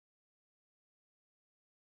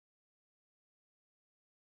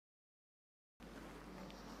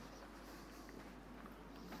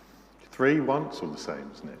Three once, all the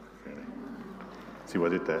same, isn't it? Really? See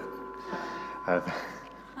what I did there?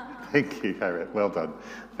 Thank you, Harriet. Well done.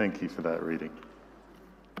 Thank you for that reading.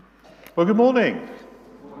 Well, good morning.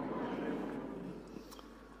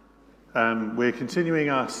 We're continuing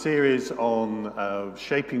our series on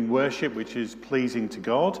shaping worship, which is pleasing to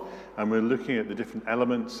God, and we're looking at the different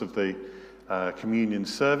elements of the communion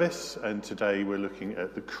service, and today we're looking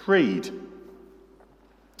at the Creed.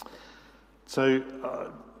 So,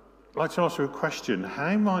 I'd like to ask you a question.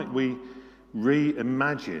 How might we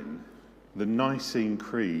reimagine the Nicene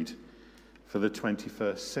Creed for the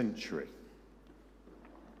 21st century?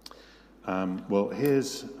 Well,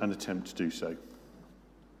 here's an attempt to do so.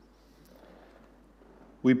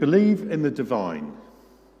 We believe in the divine,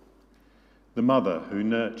 the mother who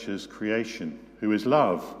nurtures creation, who is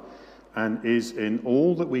love and is in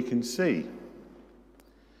all that we can see.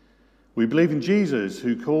 We believe in Jesus,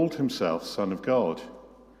 who called himself Son of God,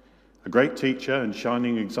 a great teacher and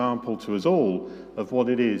shining example to us all of what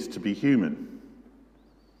it is to be human.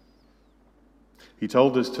 He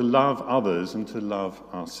told us to love others and to love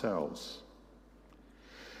ourselves.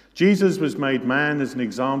 Jesus was made man as an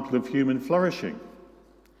example of human flourishing.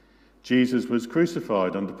 Jesus was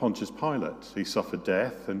crucified under Pontius Pilate. He suffered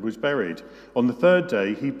death and was buried. On the third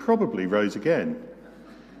day, he probably rose again.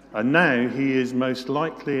 And now he is most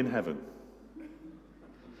likely in heaven.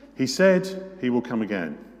 He said he will come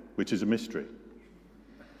again, which is a mystery.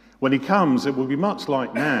 When he comes, it will be much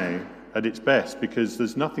like now at its best, because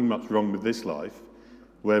there's nothing much wrong with this life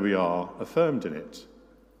where we are affirmed in it.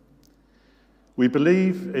 We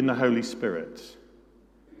believe in the Holy Spirit,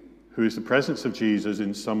 who is the presence of Jesus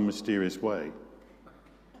in some mysterious way.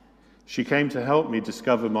 She came to help me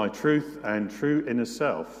discover my truth and true inner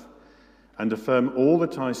self and affirm all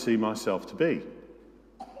that I see myself to be.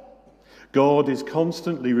 God is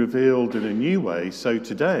constantly revealed in a new way, so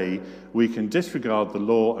today we can disregard the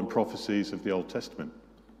law and prophecies of the Old Testament.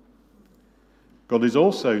 God is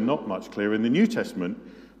also not much clearer in the New Testament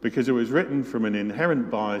because it was written from an inherent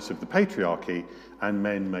bias of the patriarchy and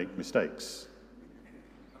men make mistakes.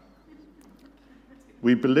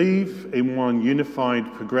 We believe in one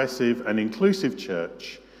unified, progressive and inclusive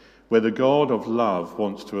church where the God of love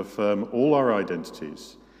wants to affirm all our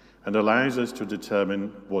identities and allows us to determine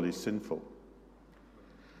what is sinful.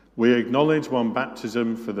 We acknowledge one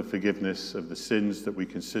baptism for the forgiveness of the sins that we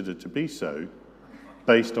consider to be so,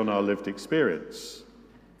 based on our lived experience.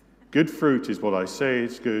 Good fruit is what I say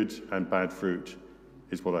is good, and bad fruit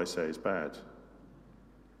is what I say is bad.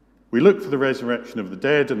 We look for the resurrection of the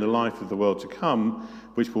dead and the life of the world to come,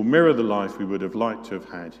 which will mirror the life we would have liked to have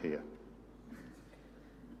had here.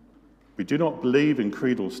 We do not believe in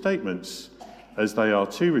creedal statements, as they are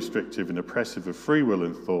too restrictive and oppressive of free will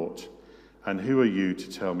and thought. And who are you to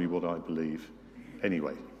tell me what I believe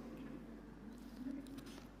anyway?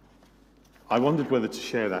 I wondered whether to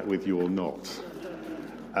share that with you or not.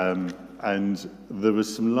 And there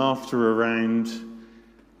was some laughter around,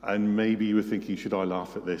 and maybe you were thinking, should I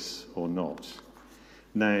laugh at this or not?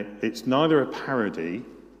 Now, it's neither a parody,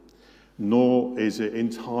 nor is it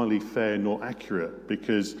entirely fair nor accurate,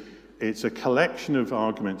 because it's a collection of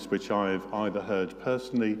arguments which I've either heard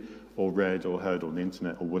personally or read or heard on the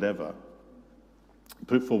internet or whatever,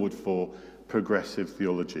 put forward for progressive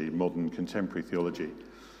theology, modern contemporary theology.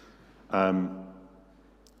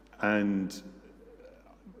 And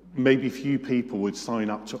maybe few people would sign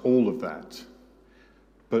up to all of that,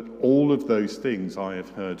 but all of those things I have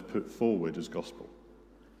heard put forward as gospel.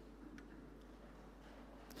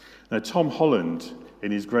 Now, Tom Holland,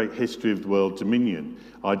 in his great History of the World Dominion,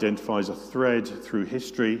 identifies a thread through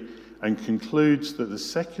history and concludes that the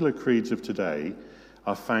secular creeds of today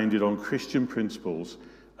are founded on Christian principles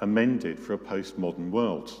amended for a postmodern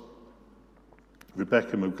world.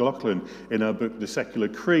 Rebecca McLaughlin, in her book The Secular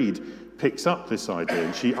Creed, picks up this idea,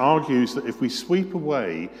 and she argues that if we sweep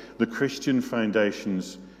away the Christian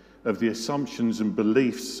foundations of the assumptions and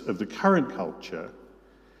beliefs of the current culture,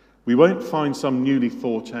 we won't find some newly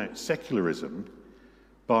thought out secularism,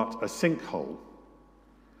 but a sinkhole,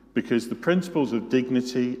 because the principles of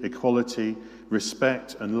dignity, equality,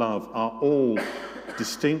 respect and love are all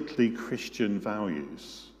distinctly Christian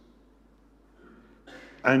values.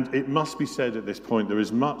 And it must be said at this point, there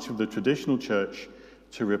is much of the traditional church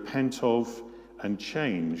to repent of and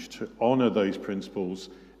change to honour those principles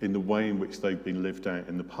in the way in which they've been lived out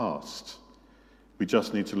in the past. We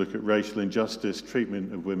just need to look at racial injustice,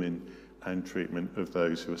 treatment of women, and treatment of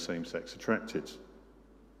those who are same-sex attracted.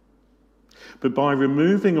 But by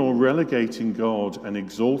removing or relegating God and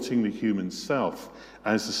exalting the human self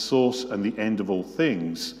as the source and the end of all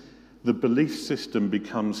things, the belief system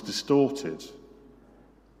becomes distorted.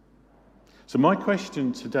 So my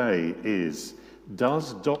question today is,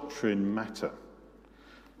 does doctrine matter?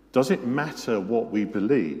 Does it matter what we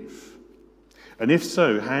believe? And if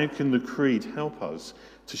so, how can the creed help us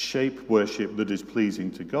to shape worship that is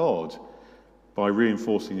pleasing to God by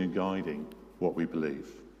reinforcing and guiding what we believe?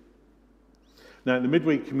 Now, in the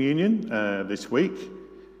midweek communion this week,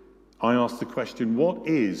 I asked the question, what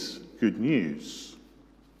is good news?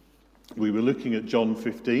 We were looking at John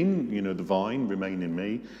 15, the vine, remain in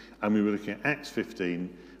me, and we were looking at Acts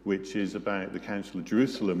 15, which is about the Council of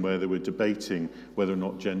Jerusalem, where they were debating whether or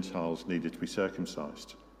not Gentiles needed to be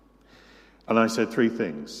circumcised. And I said three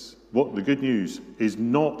things. What the good news is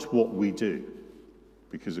not what we do,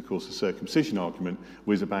 because, of course, the circumcision argument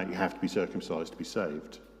was about you have to be circumcised to be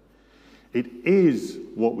saved. It is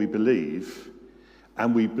what we believe,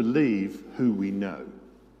 and we believe who we know.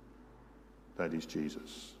 That is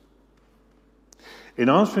Jesus. In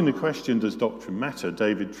answering the question, does doctrine matter,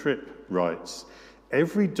 David Tripp writes,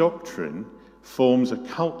 every doctrine forms a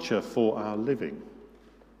culture for our living.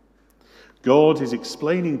 God is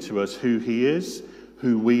explaining to us who he is,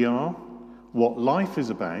 who we are, what life is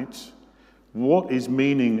about, what is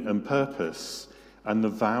meaning and purpose, and the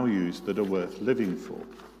values that are worth living for.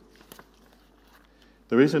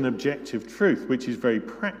 There is an objective truth which is very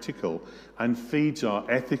practical and feeds our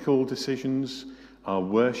ethical decisions, our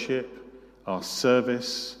worship, our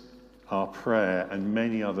service, our prayer, and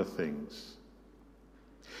many other things.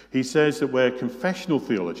 He says that where confessional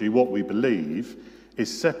theology, what we believe,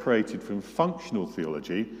 is separated from functional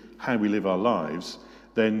theology, how we live our lives,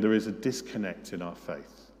 then there is a disconnect in our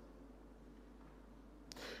faith.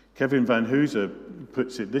 Kevin Van Hooser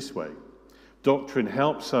puts it this way: doctrine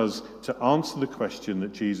helps us to answer the question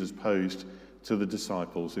that Jesus posed to the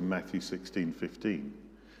disciples in Matthew 16:15.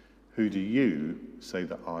 Who do you say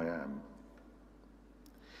that I am?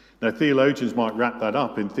 Now, theologians might wrap that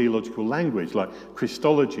up in theological language like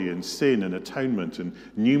Christology and sin and atonement and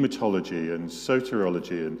pneumatology and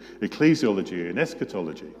soteriology and ecclesiology and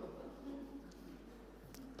eschatology.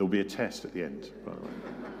 There'll be a test at the end, by the way.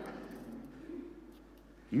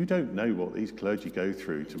 You don't know what these clergy go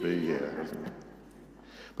through to be here, isn't it?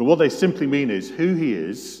 But what they simply mean is who he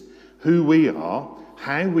is, who we are,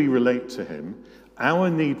 how we relate to him, our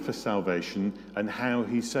need for salvation, and how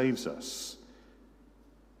he saves us,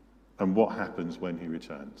 and what happens when he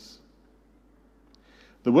returns.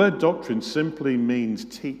 The word doctrine simply means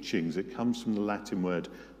teachings. It comes from the Latin word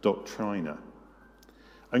doctrina.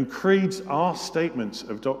 And creeds are statements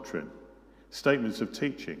of doctrine, statements of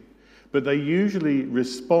teaching, but they usually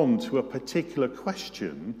respond to a particular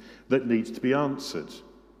question that needs to be answered.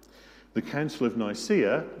 The Council of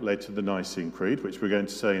Nicaea, led to the Nicene Creed, which we're going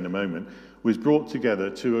to say in a moment, was brought together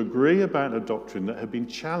to agree about a doctrine that had been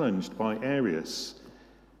challenged by Arius.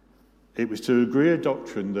 It was to agree a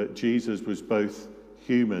doctrine that Jesus was both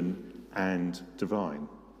human and divine.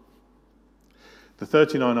 The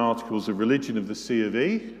 39 Articles of Religion of the C of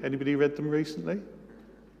E, anybody read them recently?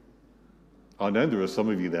 I know there are some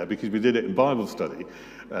of you there because we did it in Bible study,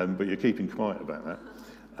 but you're keeping quiet about that.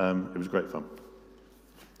 It was great fun.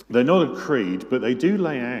 They're not a creed, but they do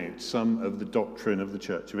lay out some of the doctrine of the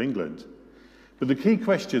Church of England. But the key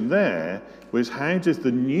question there was, how does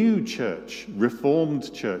the new church,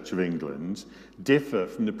 Reformed Church of England, differ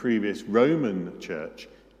from the previous Roman church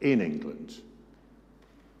in England?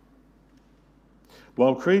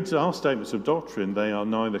 While creeds are statements of doctrine, they are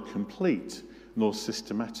neither complete nor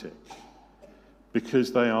systematic,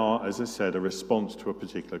 because they are, as I said, a response to a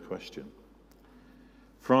particular question.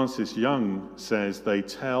 Francis Young says they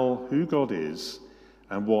tell who God is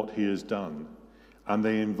and what he has done, and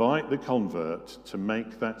they invite the convert to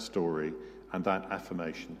make that story and that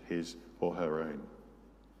affirmation his or her own.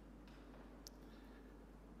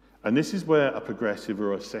 And this is where a progressive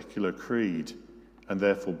or a secular creed, and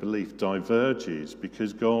therefore belief, diverges,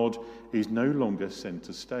 because God is no longer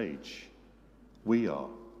centre stage. We are.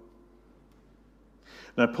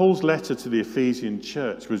 Now, Paul's letter to the Ephesian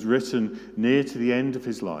church was written near to the end of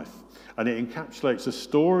his life, and it encapsulates the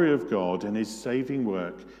story of God and his saving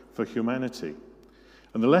work for humanity.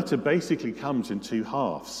 And the letter basically comes in two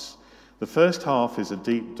halves. The first half is a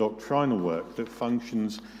deep doctrinal work that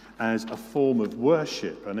functions as a form of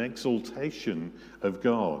worship, an exaltation of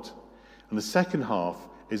God. And the second half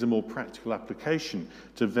is a more practical application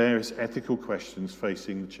to various ethical questions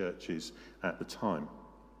facing the churches at the time.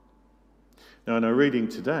 Now, in our reading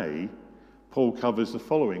today, Paul covers the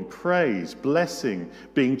following: praise, blessing,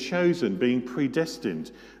 being chosen, being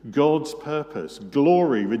predestined, God's purpose,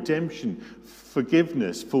 glory, redemption,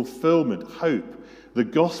 forgiveness, fulfillment, hope, the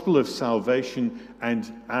gospel of salvation,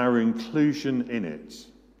 and our inclusion in it.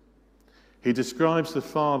 He describes the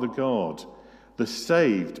Father God the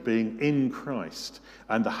saved being in Christ,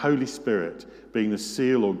 and the Holy Spirit being the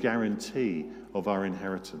seal or guarantee of our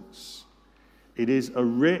inheritance. It is a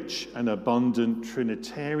rich and abundant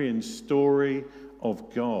Trinitarian story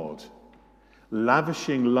of God,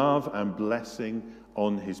 lavishing love and blessing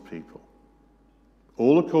on his people,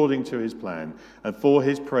 all according to his plan and for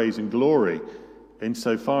his praise and glory.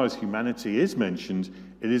 Insofar as humanity is mentioned,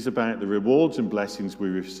 it is about the rewards and blessings we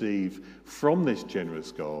receive from this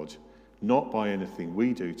generous God, not by anything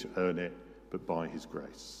we do to earn it, but by his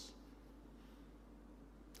grace.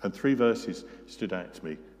 And 3 verses stood out to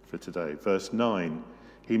me for today. Verse 9,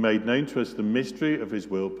 he made known to us the mystery of his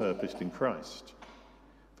will purposed in Christ.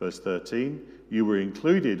 Verse 13, you were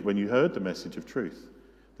included when you heard the message of truth,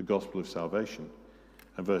 the gospel of salvation.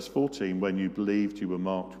 And verse 14, when you believed, you were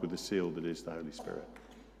marked with the seal that is the Holy Spirit.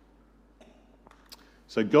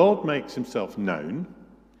 So God makes himself known.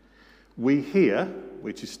 We hear,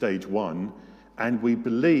 which is stage 1, and we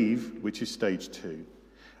believe, which is stage 2.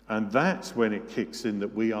 And that's when it kicks in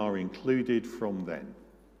that we are included from then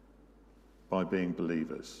by being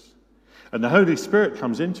believers. And the Holy Spirit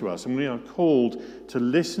comes into us, and we are called to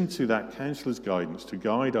listen to that counselor's guidance to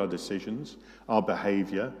guide our decisions, our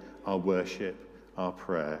behavior, our worship, our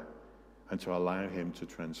prayer, and to allow him to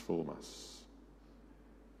transform us.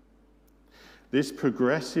 This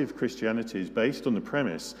progressive Christianity is based on the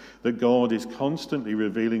premise that God is constantly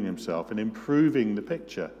revealing himself and improving the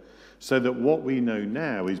picture so that what we know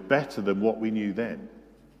now is better than what we knew then.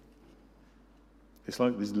 It's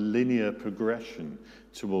like this linear progression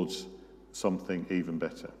towards something even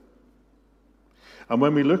better. And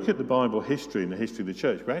when we look at the Bible history and the history of the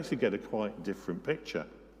church, we actually get a quite different picture.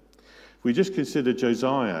 If we just consider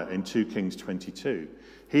Josiah in 2 Kings 22,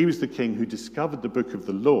 he was the king who discovered the book of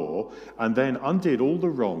the law and then undid all the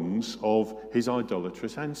wrongs of his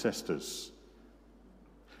idolatrous ancestors.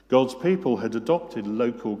 God's people had adopted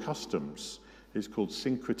local customs. It's called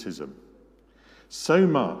syncretism. So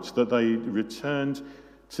much that they returned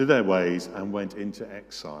to their ways and went into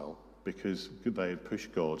exile because they had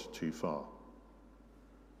pushed God too far.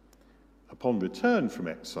 Upon return from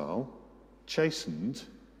exile, chastened,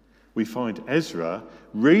 we find Ezra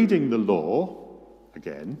reading the law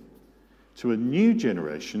again to a new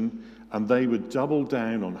generation, and they would double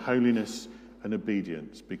down on holiness and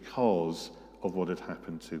obedience because of what had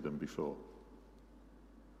happened to them before.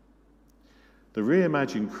 The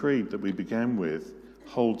reimagined creed that we began with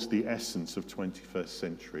holds the essence of 21st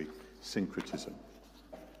century syncretism,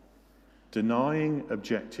 denying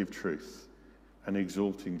objective truth and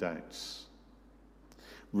exalting doubts,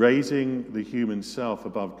 raising the human self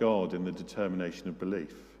above God in the determination of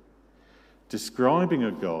belief, describing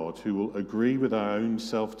a God who will agree with our own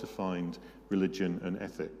self-defined religion and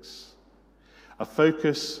ethics. A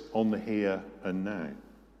focus on the here and now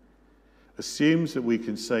assumes that we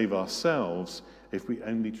can save ourselves if we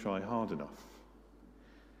only try hard enough,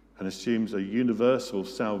 and assumes a universal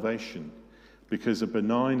salvation because a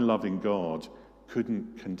benign, loving God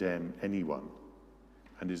couldn't condemn anyone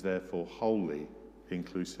and is therefore wholly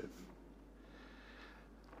inclusive.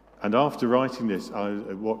 And after writing this,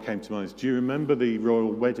 what came to mind is, do you remember the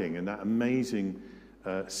royal wedding and that amazing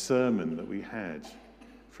sermon that we had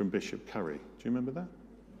from Bishop Curry? Do you remember that?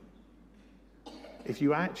 If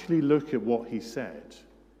you actually look at what he said,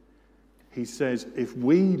 he says, if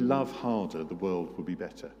we love harder, the world will be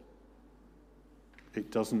better.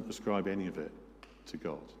 It doesn't ascribe any of it to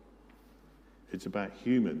God. It's about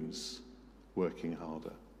humans working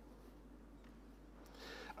harder.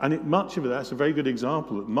 And much of it, that's a very good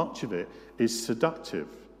example, that much of it is seductive.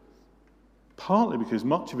 Partly because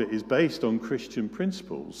much of it is based on Christian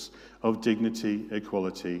principles of dignity,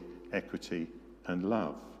 equality, equity, and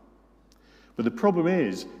love. But the problem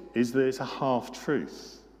is that it's a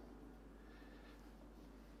half-truth.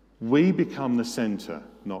 We become the centre,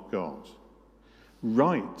 not God.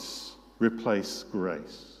 Rights replace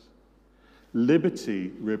grace.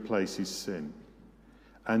 Liberty replaces sin.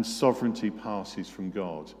 And sovereignty passes from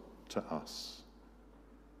God to us.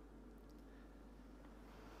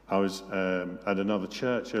 I was at another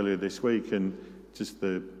church earlier this week, and just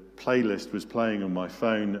the playlist was playing on my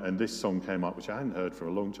phone, and this song came up, which I hadn't heard for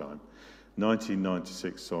a long time.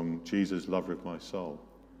 1996 song, Jesus, Lover of My Soul.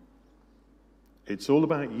 It's all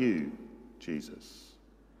about you, Jesus.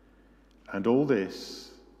 And all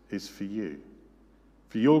this is for you,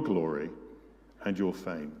 for your glory and your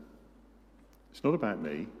fame. It's not about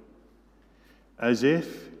me. As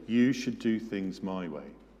if you should do things my way.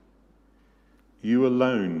 You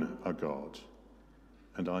alone are God,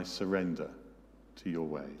 and I surrender to your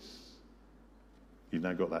ways. You've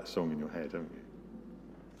now got that song in your head, haven't you?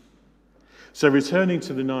 So returning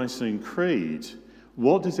to the Nicene Creed,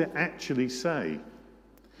 what does it actually say?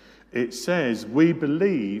 It says, we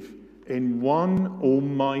believe in one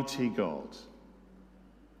almighty God,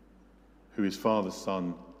 who is Father,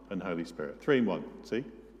 Son, and Holy Spirit. 3 in 1. See?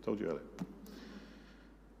 Told you earlier.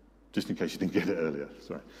 Just in case you didn't get it earlier.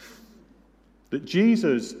 Sorry. That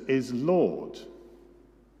Jesus is Lord.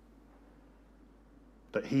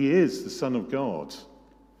 That he is the Son of God.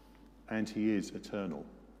 And he is eternal.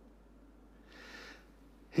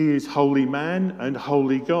 He is holy man and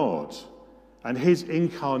holy God. And his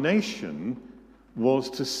incarnation was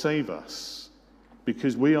to save us,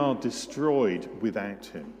 because we are destroyed without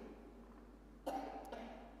him.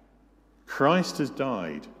 Christ has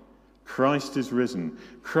died. Christ is risen.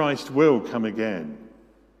 Christ will come again.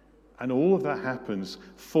 And all of that happens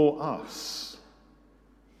for us.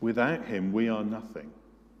 Without him, we are nothing.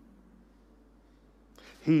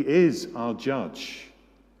 He is our judge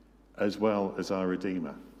as well as our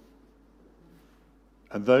Redeemer.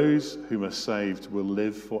 And those whom are saved will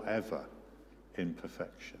live forever in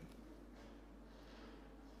perfection.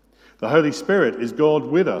 The Holy Spirit is God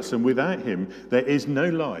with us, and without him there is no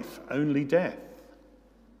life, only death.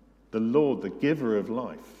 The Lord, the giver of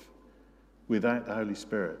life. Without the Holy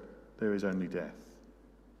Spirit, there is only death.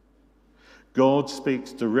 God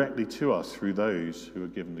speaks directly to us through those who are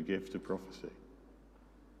given the gift of prophecy.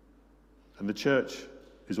 And the church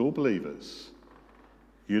is all believers,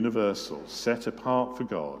 universal, set apart for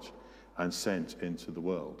God and sent into the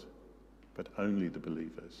world, but only the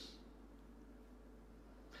believers.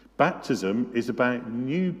 Baptism is about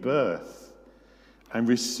new birth and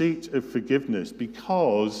receipt of forgiveness,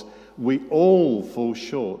 because we all fall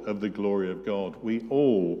short of the glory of God. We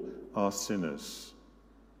all are sinners.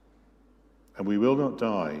 And we will not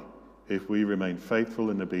die if we remain faithful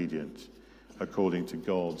and obedient according to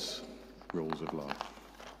God's rules of life.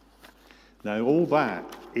 Now, all that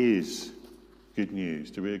is good news.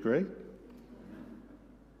 Do we agree?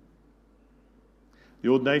 The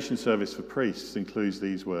ordination service for priests includes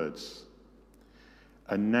these words.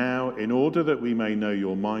 And now, in order that we may know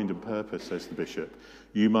your mind and purpose, says the bishop,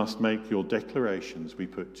 you must make your declarations we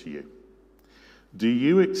put to you. Do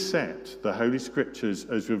you accept the Holy Scriptures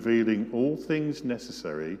as revealing all things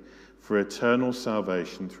necessary for eternal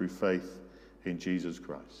salvation through faith in Jesus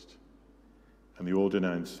Christ? And the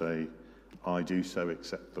ordinands say, I do so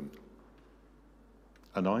accept them.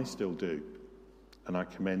 And I still do, and I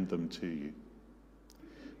commend them to you.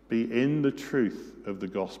 Be in the truth of the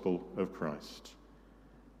gospel of Christ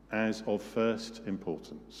as of first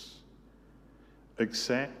importance.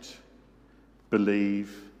 Accept,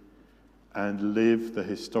 believe, and live the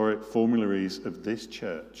historic formularies of this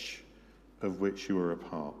church of which you are a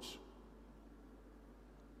part.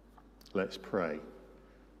 Let's pray,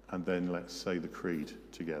 and then let's say the creed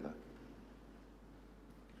together.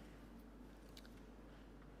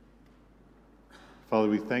 Father,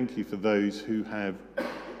 we thank you for those who have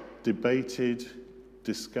debated,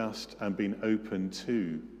 discussed, and been open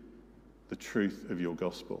to the truth of your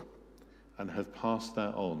gospel and have passed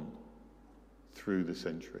that on through the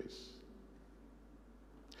centuries.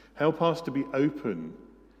 Help us to be open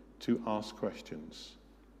to ask questions,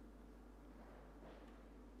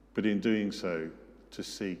 but in doing so, to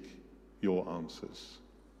seek your answers.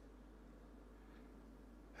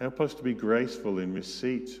 Help us to be graceful in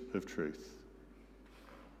receipt of truth,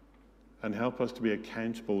 and help us to be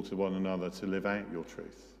accountable to one another to live out your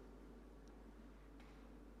truth.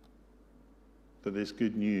 That this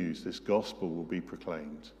good news, this gospel, will be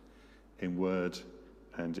proclaimed in word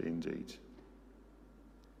and in deed.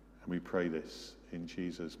 And we pray this in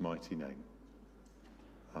Jesus' mighty name.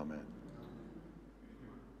 Amen.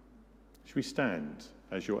 Should we stand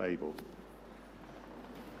as you're able?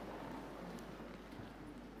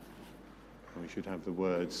 And we should have the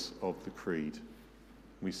words of the creed.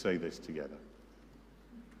 We say this together.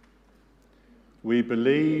 We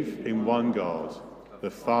believe in one God,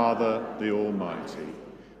 the Father, the Almighty,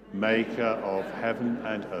 maker of heaven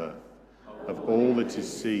and earth, of all that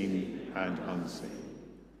is seen and unseen.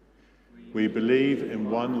 We believe in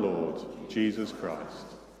one Lord, Jesus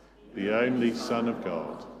Christ, the only Son of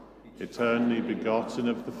God, eternally begotten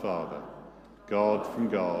of the Father, God from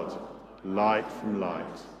God, light from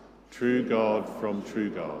light, true God from true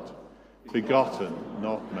God, begotten,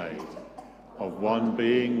 not made, of one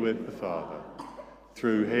being with the Father.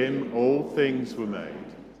 Through him all things were made.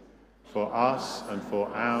 For us and for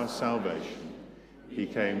our salvation, he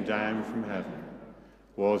came down from heaven,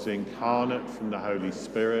 was incarnate from the Holy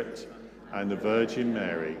Spirit and the Virgin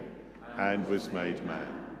Mary, and was made man.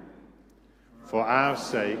 For our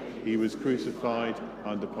sake he was crucified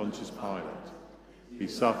under Pontius Pilate. He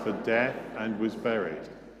suffered death and was buried.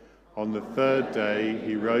 On the third day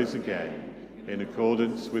he rose again, in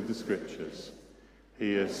accordance with the Scriptures.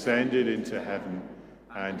 He ascended into heaven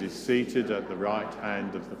and is seated at the right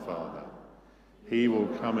hand of the Father. He will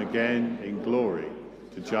come again in glory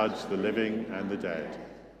to judge the living and the dead,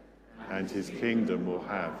 and his kingdom will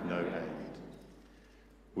have no end.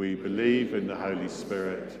 We believe in the Holy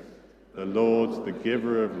Spirit, the Lord, the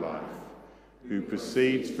giver of life, who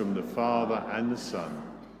proceeds from the Father and the Son,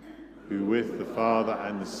 who with the Father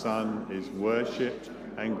and the Son is worshipped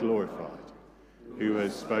and glorified, who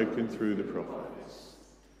has spoken through the prophets.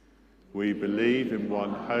 We believe in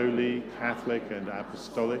one holy, Catholic and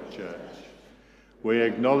Apostolic Church. We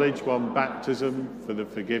acknowledge one baptism for the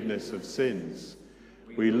forgiveness of sins.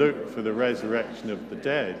 We look for the resurrection of the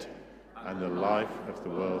dead and the life of the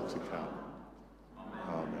world to come.